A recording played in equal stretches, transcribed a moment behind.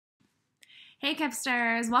Hey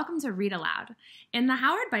Kipsters, welcome to Read Aloud. In the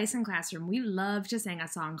Howard Bison classroom, we love to sing a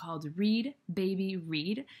song called Read, Baby,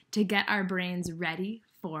 Read to get our brains ready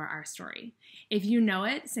for our story. If you know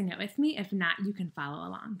it, sing it with me. If not, you can follow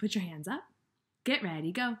along. Put your hands up. Get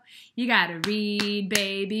ready, go. You gotta read,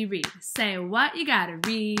 baby, read. Say what? You gotta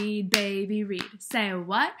read, baby, read. Say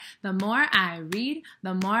what? The more I read,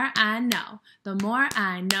 the more I know. The more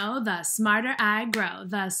I know, the smarter I grow.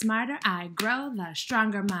 The smarter I grow, the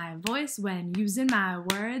stronger my voice when using my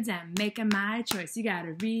words and making my choice. You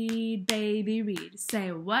gotta read, baby, read.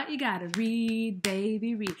 Say what? You gotta read,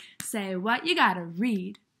 baby, read. Say what? You gotta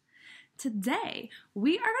read. Today,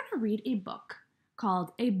 we are gonna read a book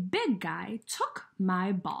called A Big Guy Took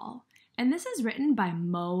My Ball. And this is written by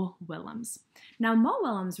Mo Willems. Now, Mo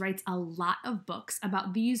Willems writes a lot of books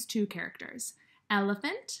about these two characters.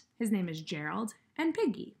 Elephant, his name is Gerald, and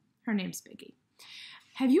Piggie, her name's Piggie.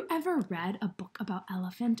 Have you ever read a book about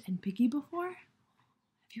Elephant and Piggie before?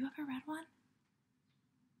 Have you ever read one?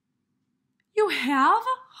 You have?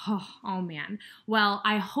 Oh man. Well,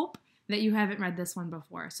 I hope that you haven't read this one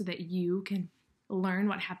before so that you can learn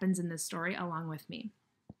what happens in this story along with me.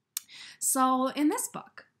 So in this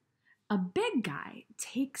book, a big guy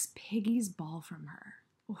takes Piggie's ball from her.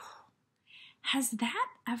 Ooh. Has that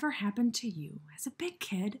ever happened to you as a big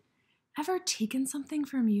kid? Ever taken something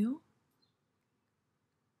from you?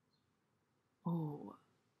 Oh,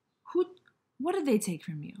 what did they take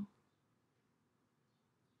from you?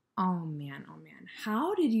 Oh man,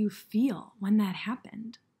 how did you feel when that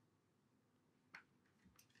happened?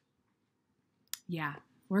 Yeah,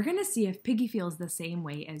 we're going to see if Piggie feels the same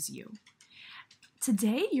way as you.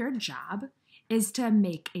 Today, your job is to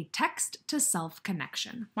make a text-to-self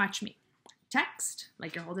connection. Watch me. Text,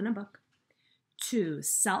 like you're holding a book, to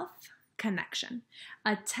self connection.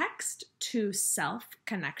 A text-to-self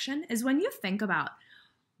connection is when you think about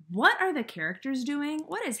what are the characters doing,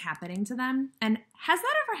 what is happening to them, and has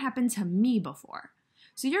that ever happened to me before?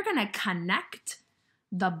 So you're going to connect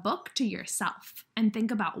the book to yourself and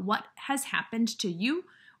think about what has happened to you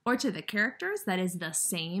or to the characters that is the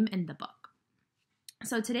same in the book.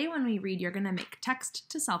 So today when we read, you're going to make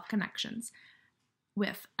text-to-self connections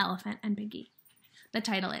with Elephant and Piggie. The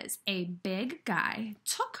title is A Big Guy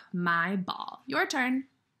Took My Ball. Your turn.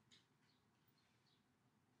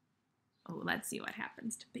 Oh, let's see what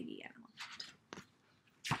happens to Piggie and Elephant.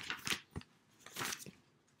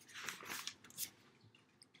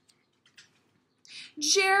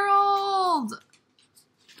 Gerald!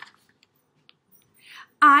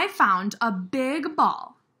 I found a big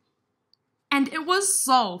ball, and it was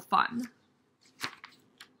so fun.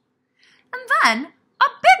 And then a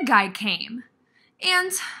big guy came,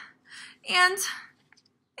 and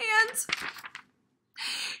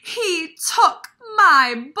he took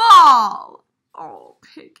my ball. Oh,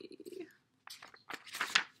 Piggie.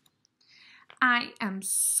 I am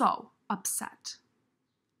so upset.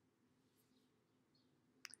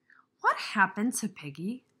 What happened to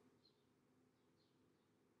Piggie?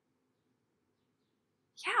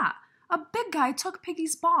 Yeah, a big guy took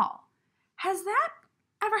Piggie's ball. Has that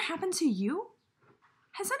ever happened to you?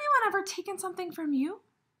 Has anyone ever taken something from you?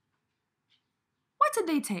 What did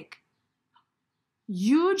they take?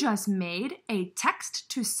 You just made a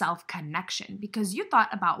text-to-self connection because you thought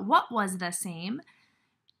about what was the same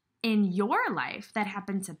in your life that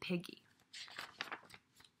happened to Piggie.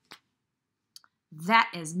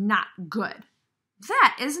 That is not good.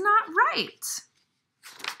 That is not right.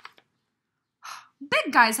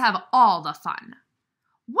 Big guys have all the fun.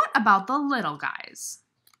 What about the little guys?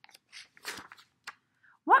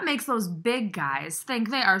 What makes those big guys think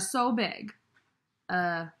they are so big?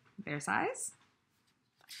 Their size?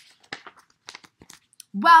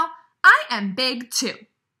 Well, I am big too.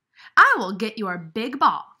 I will get your big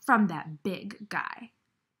ball from that big guy.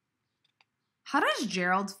 How does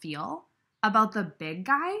Gerald feel about the big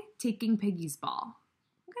guy taking Piggie's ball?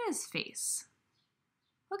 Look at his face.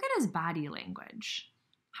 Look at his body language.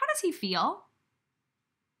 How does he feel?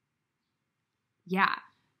 Yeah,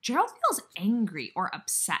 Gerald feels angry or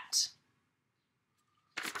upset.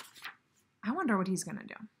 I wonder what he's gonna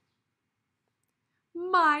do.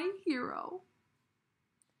 My hero.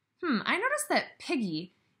 I noticed that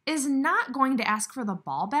Piggie is not going to ask for the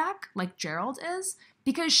ball back like Gerald is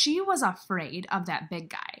because she was afraid of that big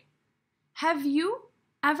guy. Have you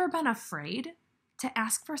ever been afraid to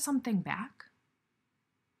ask for something back?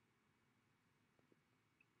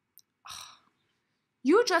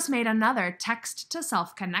 You just made another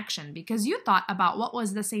text-to-self connection because you thought about what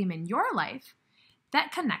was the same in your life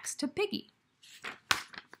that connects to Piggie.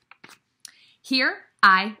 Here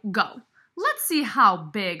I go. Let's see how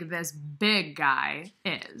big this big guy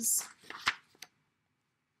is.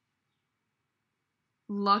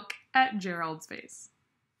 Look at Gerald's face.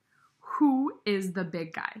 Who is the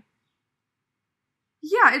big guy?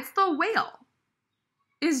 Yeah, it's the whale.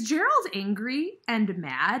 Is Gerald angry and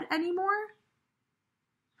mad anymore?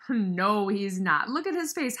 No, he's not. Look at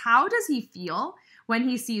his face. How does he feel when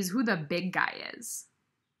he sees who the big guy is?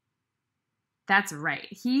 That's right.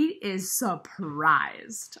 He is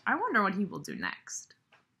surprised. I wonder what he will do next.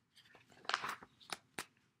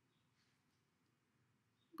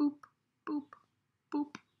 Boop, boop,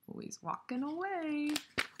 boop. Oh, he's walking away.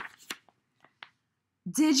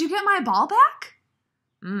 Did you get my ball back?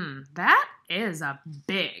 That is a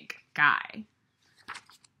big guy.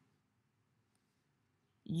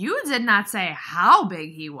 You did not say how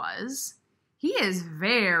big he was. He is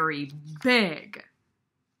very big.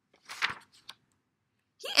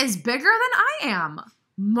 He is bigger than I am.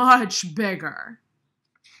 Much bigger.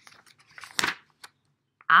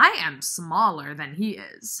 I am smaller than he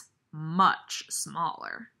is. Much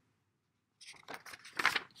smaller.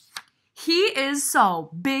 He is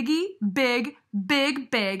so biggy, big,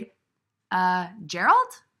 big, big.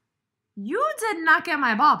 Gerald? You did not get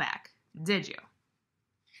my ball back, did you?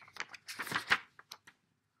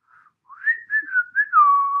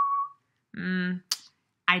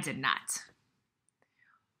 I did not.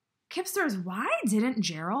 Kipsters, why didn't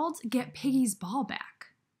Gerald get Piggy's ball back?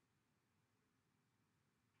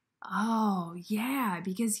 Oh, yeah,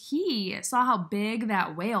 because he saw how big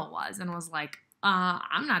that whale was and was like,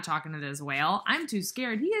 I'm not talking to this whale. I'm too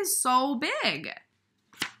scared. He is so big.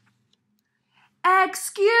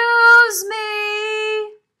 Excuse me.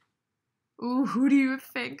 Ooh, who do you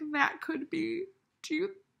think that could be? Do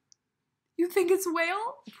you think it's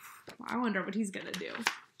whale? I wonder what he's gonna do.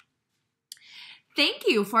 Thank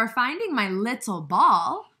you for finding my little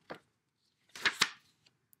ball.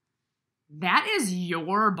 That is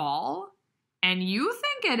your ball? And you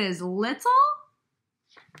think it is little?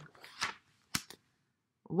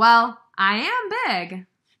 Well, I am big.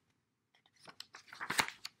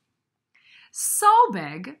 So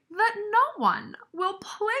big that no one will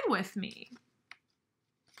play with me.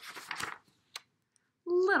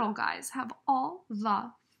 Little guys have all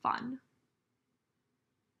the fun.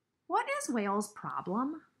 What is Whale's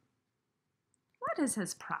problem? What is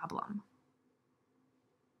his problem?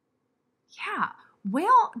 Yeah,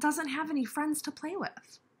 Whale doesn't have any friends to play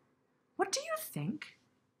with. What do you think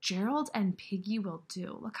Gerald and Piggy will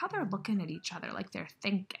do? Look how they're looking at each other like they're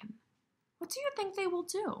thinking. What do you think they will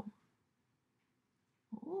do?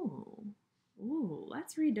 Ooh,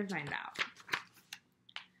 let's read to find out.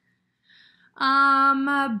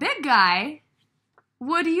 Big guy,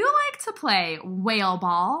 would you like to play whale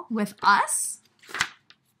ball with us?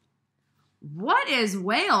 What is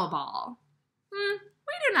whale ball? We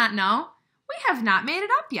do not know. We have not made it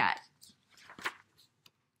up yet.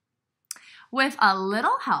 With a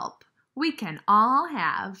little help, we can all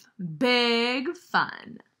have big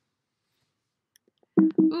fun.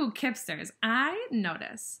 Ooh, Kipsters, I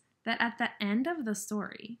notice that at the end of the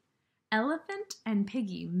story, Elephant and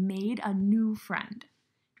Piggie made a new friend.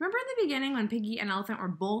 Remember in the beginning when Piggie and Elephant were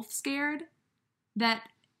both scared that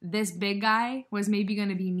this big guy was maybe going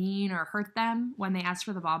to be mean or hurt them when they asked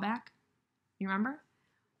for the ball back? You remember?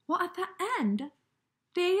 Well, at the end,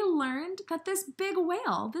 they learned that this big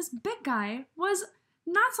whale, this big guy, was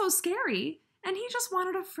not so scary, and he just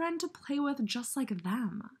wanted a friend to play with just like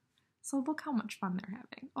them. So look how much fun they're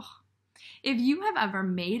having. Oh. If you have ever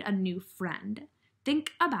made a new friend,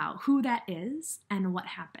 think about who that is and what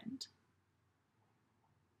happened.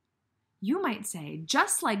 You might say,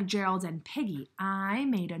 just like Gerald and Piggy, I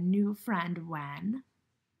made a new friend when...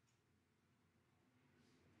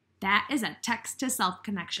 That is a text-to-self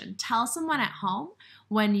connection. Tell someone at home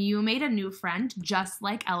when you made a new friend, just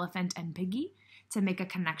like Elephant and Piggy, to make a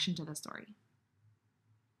connection to the story.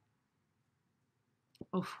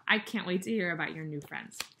 Oh, I can't wait to hear about your new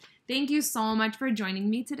friends. Thank you so much for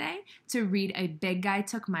joining me today to read A Big Guy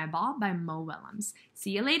Took My Ball by Mo Willems.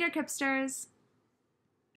 See you later, Kipsters.